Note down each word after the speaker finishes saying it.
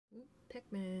Pac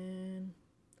Man.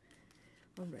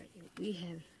 Alrighty, we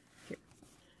have here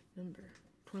number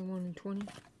 21 and 20.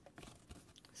 Let's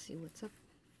see what's up.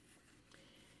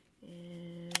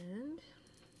 And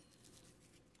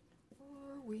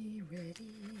are we ready?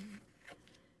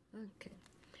 Okay.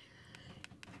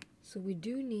 So we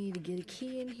do need to get a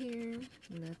key in here,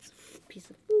 and that's a piece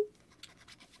of fruit.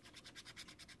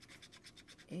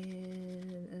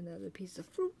 And another piece of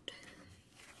fruit.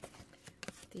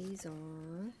 These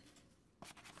are,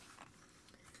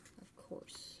 of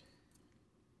course,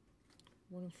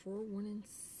 1 and 4, 1 and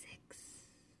 6.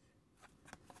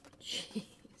 Jeez.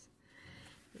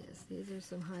 Yes, these are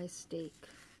some high stake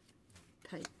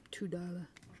type $2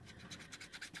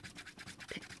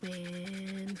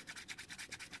 Pac-Man.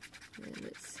 And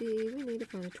let's see, we need to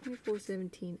find a 24,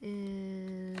 17,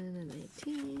 and a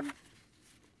 19.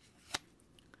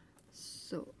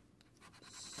 So,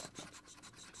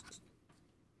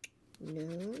 no,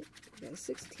 we got a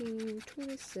 16,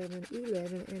 27,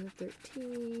 11, and a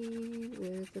 13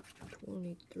 with a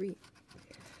 23.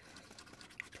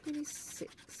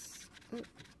 26. Oh,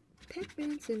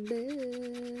 Pac-Man's in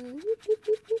there.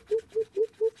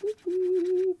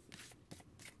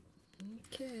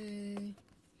 Okay.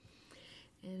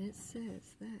 And it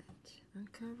says that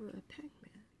uncover a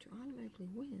Pac-Man to automatically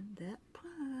win that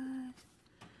prize.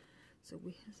 So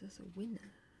we have us a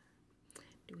winner.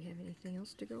 Do we have anything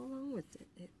else to go along with it?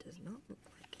 It does not look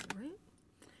like it, right?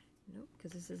 Nope,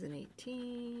 because this is an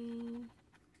 18,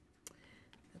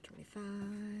 a 25,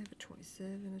 a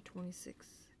 27, a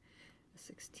 26, a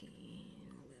 16,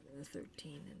 11, a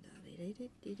 13, and a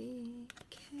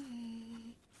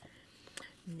okay.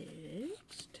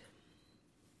 Next.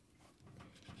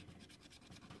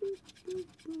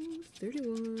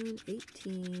 31,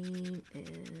 18,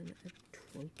 and a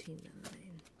 29.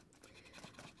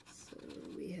 So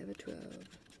we have a 12.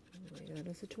 We got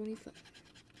us a 25,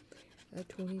 a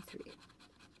 23,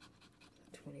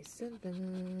 a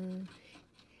 27,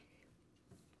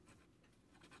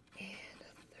 and a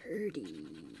 30,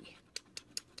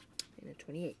 and a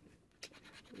 28.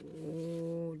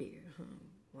 Oh dear, huh?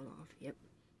 1 off, yep.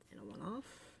 And a 1 off,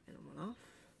 and a 1 off.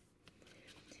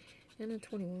 And a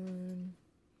 21,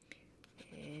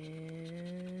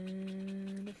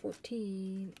 and a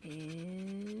 14,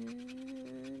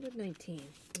 and a 19.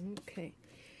 Okay,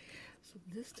 so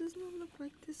this does not look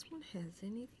like this one has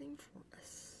anything for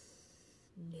us.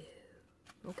 No.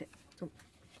 Okay, so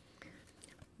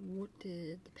what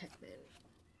did the Pac-Man,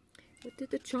 what did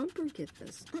the Chomper get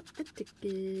us? Oh, a ticket.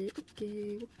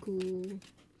 Okay, well, cool.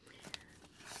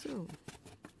 So,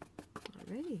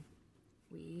 alrighty,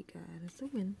 we got us a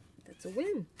win. That's a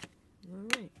win.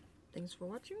 Alright. Thanks for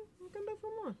watching. We'll come back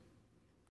for more.